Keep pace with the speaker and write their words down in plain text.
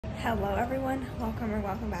Hello everyone,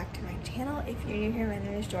 welcome back to my channel. If you're new here, my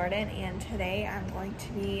name is Jordan and today I'm going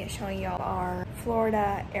to be showing y'all our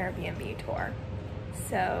Florida Airbnb tour.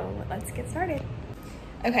 So let's get started.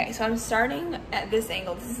 Okay, so I'm starting at this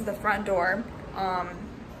angle. This is the front door. I'm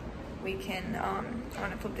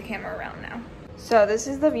gonna flip the camera around now. So this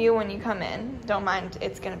is the view when you come in. Don't mind,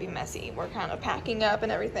 it's gonna be messy. We're kind of packing up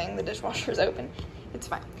and everything. The dishwasher's open, it's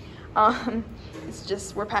fine. It's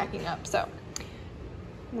just, we're packing up, so.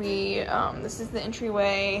 This is the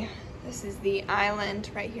entryway. This is the island.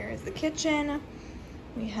 Right here is the kitchen.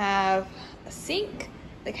 We have a sink.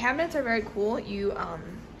 The cabinets are very cool. What you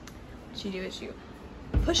do is you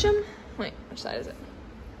push them. Wait, which side is it?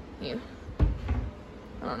 I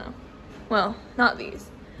don't know. Well, not these,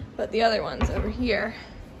 but the other ones over here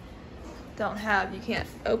you can't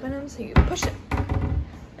open them, so you push it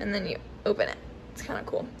and then you open it. It's kind of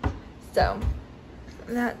cool. So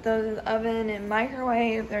those are the oven and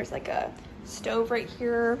microwave. There's like a stove right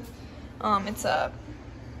here. It's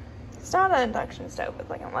not an induction stove, it's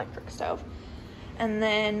like an electric stove. And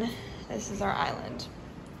then this is our island.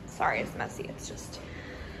 Sorry, it's messy. It's just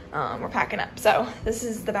we're packing up. So this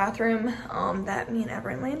is the bathroom that me and Ever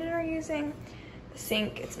and Landon are using. The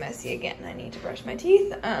sink, it's messy again. I need to brush my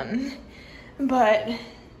teeth. But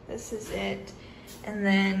this is it. And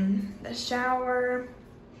then the shower.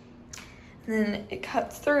 And then it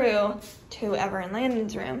cuts through to Ever and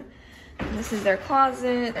Landon's room. And this is their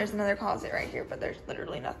closet. There's another closet right here, but there's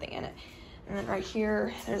literally nothing in it. And then right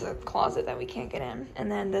here, there's a closet that we can't get in.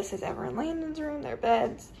 And then this is Ever and Landon's room, their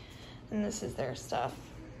beds. And this is their stuff.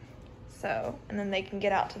 So, and then they can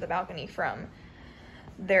get out to the balcony from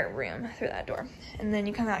their room through that door. And then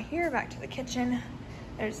you come out here, back to the kitchen.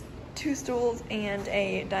 There's 2 stools and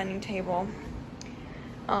a dining table.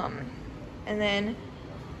 And then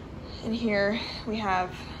in here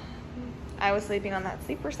I was sleeping on that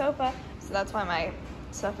sleeper sofa, so that's why my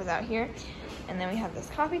stuff is out here. And then we have this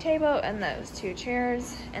coffee table and those 2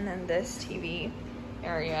 chairs, and then this TV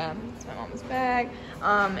area. It's my mom's bag.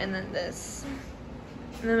 And then this.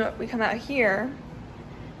 And then we come out here,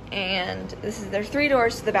 and there's 3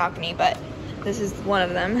 doors to the balcony, but this is one of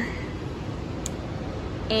them.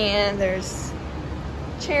 And there's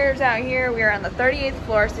chairs out here. We are on the 38th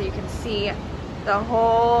floor, so you can see the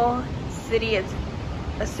whole city. Is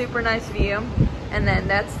a super nice view. And then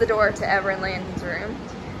that's the door to Ever and Landon's room.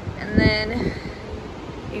 And then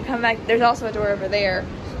you come back, there's also a door over there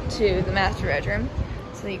to the master bedroom.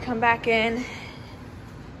 So you come back in,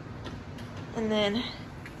 and then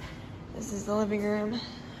this is the living room.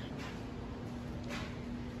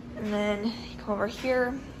 And then you come over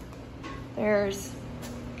here, there's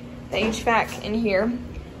the HVAC in here.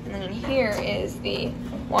 And then in here is the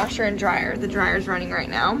washer and dryer. The dryer's running right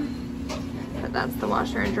now, but that's the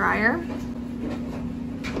washer and dryer.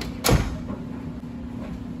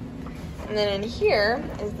 And then in here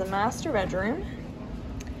is the master bedroom.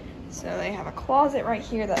 So they have a closet right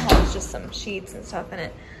here that has just some sheets and stuff in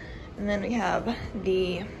it. And then we have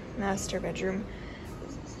the master bedroom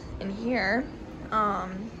in here.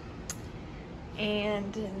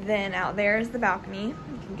 And then out there is the balcony.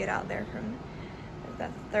 You can get out there from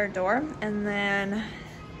that 3rd door. And then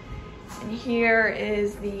in here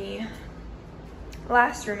is the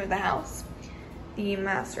last room of the house, the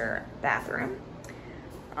master bathroom.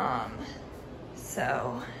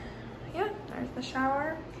 So yeah, there's the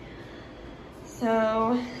shower.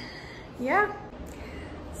 So yeah,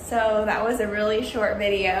 so that was a really short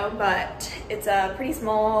video, but it's a pretty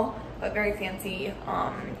small but very fancy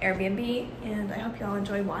Airbnb, and I hope you all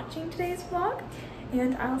enjoyed watching today's vlog,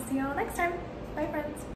 and I'll see y'all next time. Bye friends.